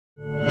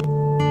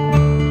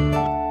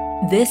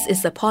This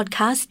is a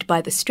podcast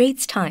by The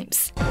Straits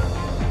Times.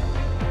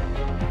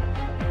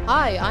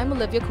 Hi, I'm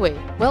Olivia Quay.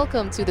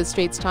 Welcome to The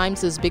Straits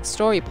Times' Big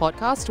Story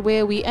podcast,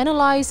 where we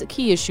analyse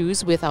key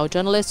issues with our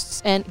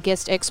journalists and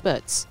guest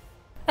experts.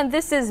 And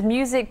this is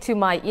music to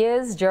my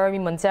ears. Jeremy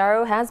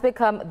Monteiro has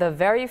become the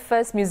very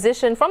first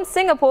musician from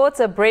Singapore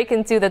to break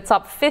into the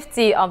top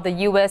 50 of the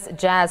US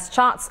jazz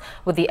charts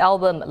with the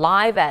album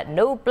Live at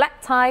No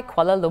Black Tie,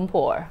 Kuala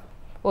Lumpur.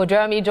 Well,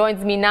 Jeremy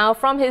joins me now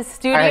from his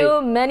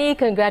studio. Hi. Many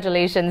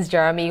congratulations,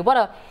 Jeremy. What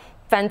a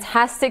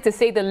fantastic, to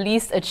say the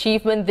least,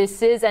 achievement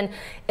this is, and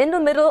in the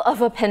middle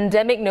of a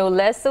pandemic, no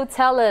less. So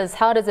tell us,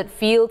 how does it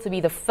feel to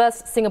be the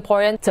first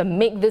Singaporean to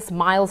make this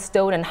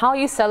milestone, and how are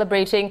you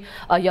celebrating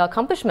your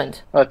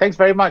accomplishment? Thanks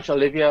very much,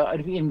 Olivia.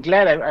 I'm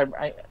glad.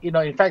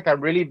 In fact,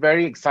 I'm really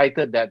very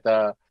excited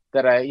that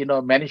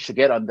I managed to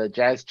get on the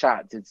jazz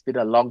charts. It's been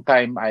a long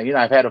time.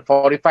 I've had a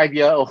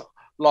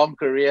 45-year-long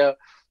career,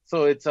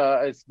 so it's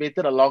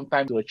taken a long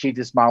time to achieve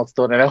this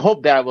milestone, and I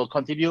hope that I will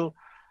continue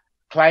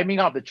climbing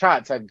up the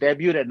charts. I've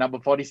debuted at number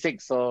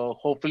 46, so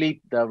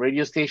hopefully the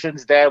radio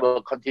stations there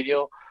will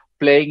continue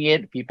playing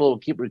it. People will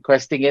keep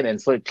requesting it, and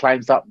so it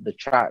climbs up the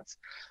charts.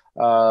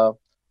 I'm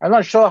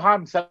not sure how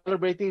I'm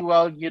celebrating.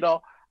 Well,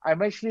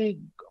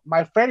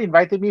 my friend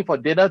invited me for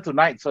dinner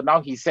tonight, so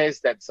now he says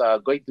that's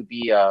going to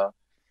be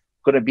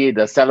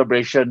the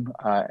celebration,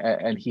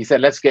 and he said,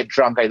 let's get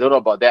drunk. I don't know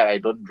about that. I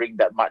don't drink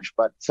that much,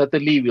 but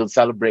certainly we'll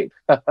celebrate.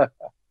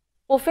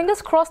 Well,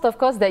 fingers crossed, of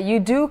course, that you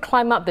do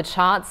climb up the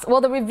charts. Well,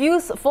 the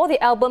reviews for the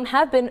album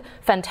have been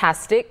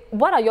fantastic.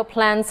 What are your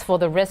plans for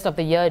the rest of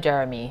the year,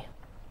 Jeremy?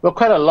 Well,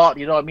 quite a lot.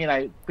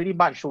 I pretty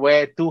much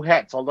wear two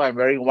hats, although I'm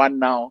wearing one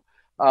now.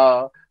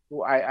 I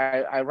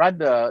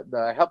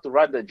help to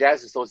run the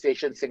Jazz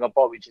Association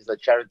Singapore, which is a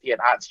charity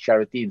and arts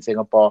charity in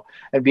Singapore.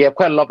 And we have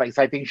quite a lot of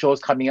exciting shows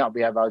coming up.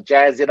 We have our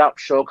Jazz It Up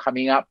show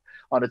coming up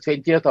on the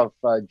 20th of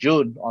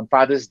June on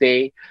Father's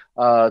Day,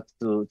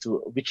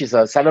 which is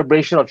a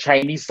celebration of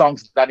Chinese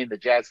songs done in the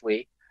jazz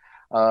way.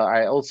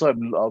 I also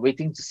am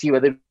waiting to see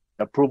whether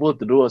approval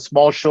to do a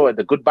small show at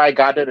the Goodbye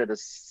Garden at the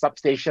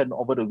substation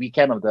over the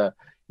weekend of the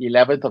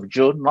 11th of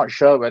June. Not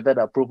sure whether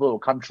the approval will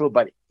come through,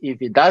 but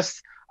if it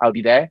does, I'll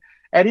be there.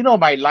 And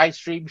my live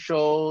stream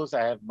shows,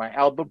 I have my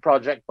album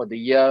project for the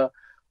year.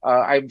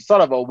 I'm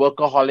sort of a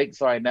workaholic,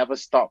 so I never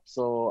stop.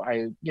 So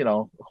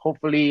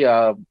hopefully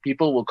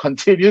people will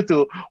continue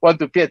to want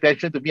to pay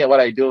attention to me and what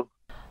I do.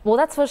 Well,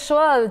 that's for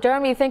sure.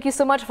 Jeremy, thank you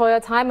so much for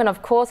your time. And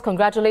of course,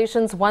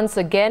 congratulations once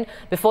again.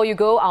 Before you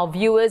go, our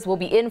viewers will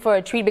be in for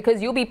a treat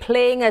because you'll be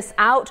playing us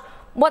out.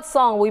 What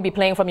song will you be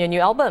playing from your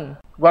new album?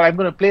 Well, I'm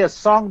going to play a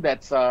song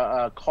that's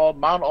called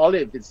Mount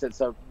Olive.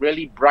 It's a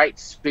really bright,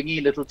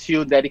 swingy little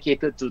tune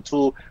dedicated to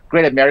two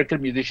great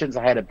American musicians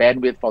I had a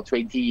band with for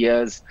 20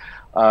 years.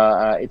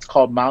 It's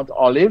called Mount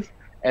Olive.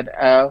 And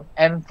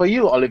for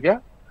you,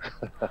 Olivia?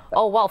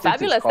 Oh, wow,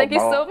 fabulous. Thank you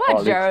so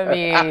much,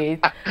 Jeremy.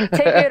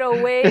 Take it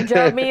away,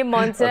 Jeremy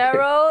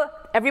Monteiro. Okay.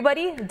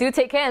 Everybody, do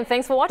take care and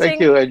thanks for watching.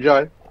 Thank you.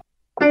 Enjoy.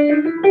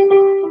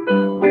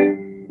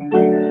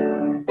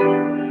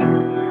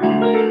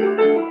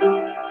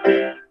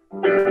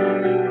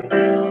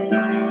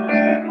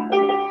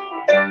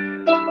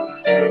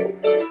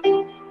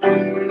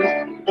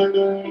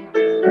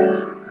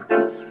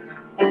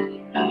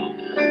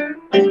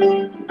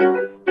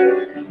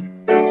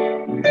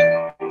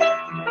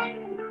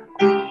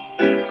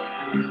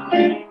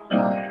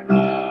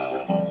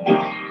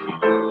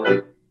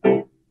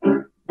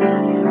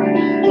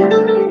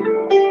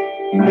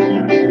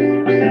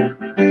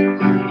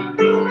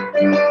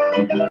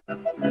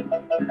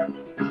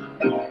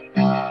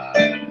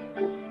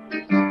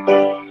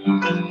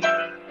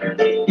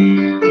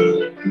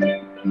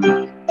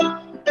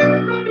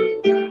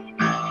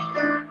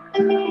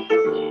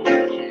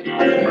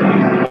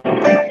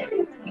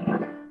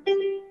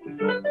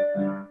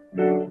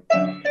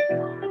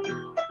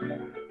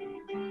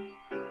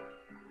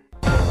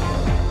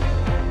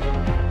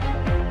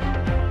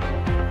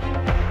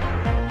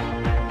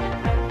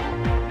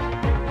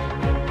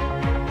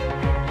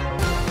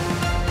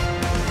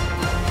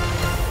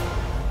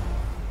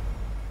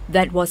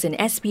 That was an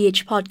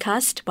SPH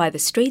podcast by The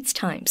Straits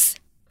Times.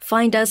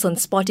 Find us on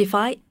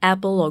Spotify,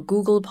 Apple or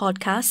Google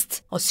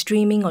Podcasts, or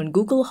streaming on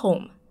Google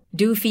Home.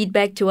 Do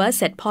feedback to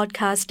us at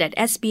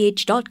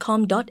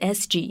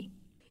podcast@sph.com.sg.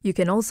 You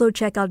can also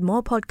check out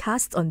more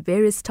podcasts on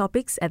various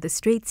topics at The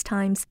Straits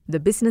Times,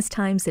 The Business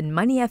Times and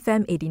Money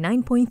FM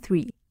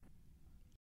 89.3.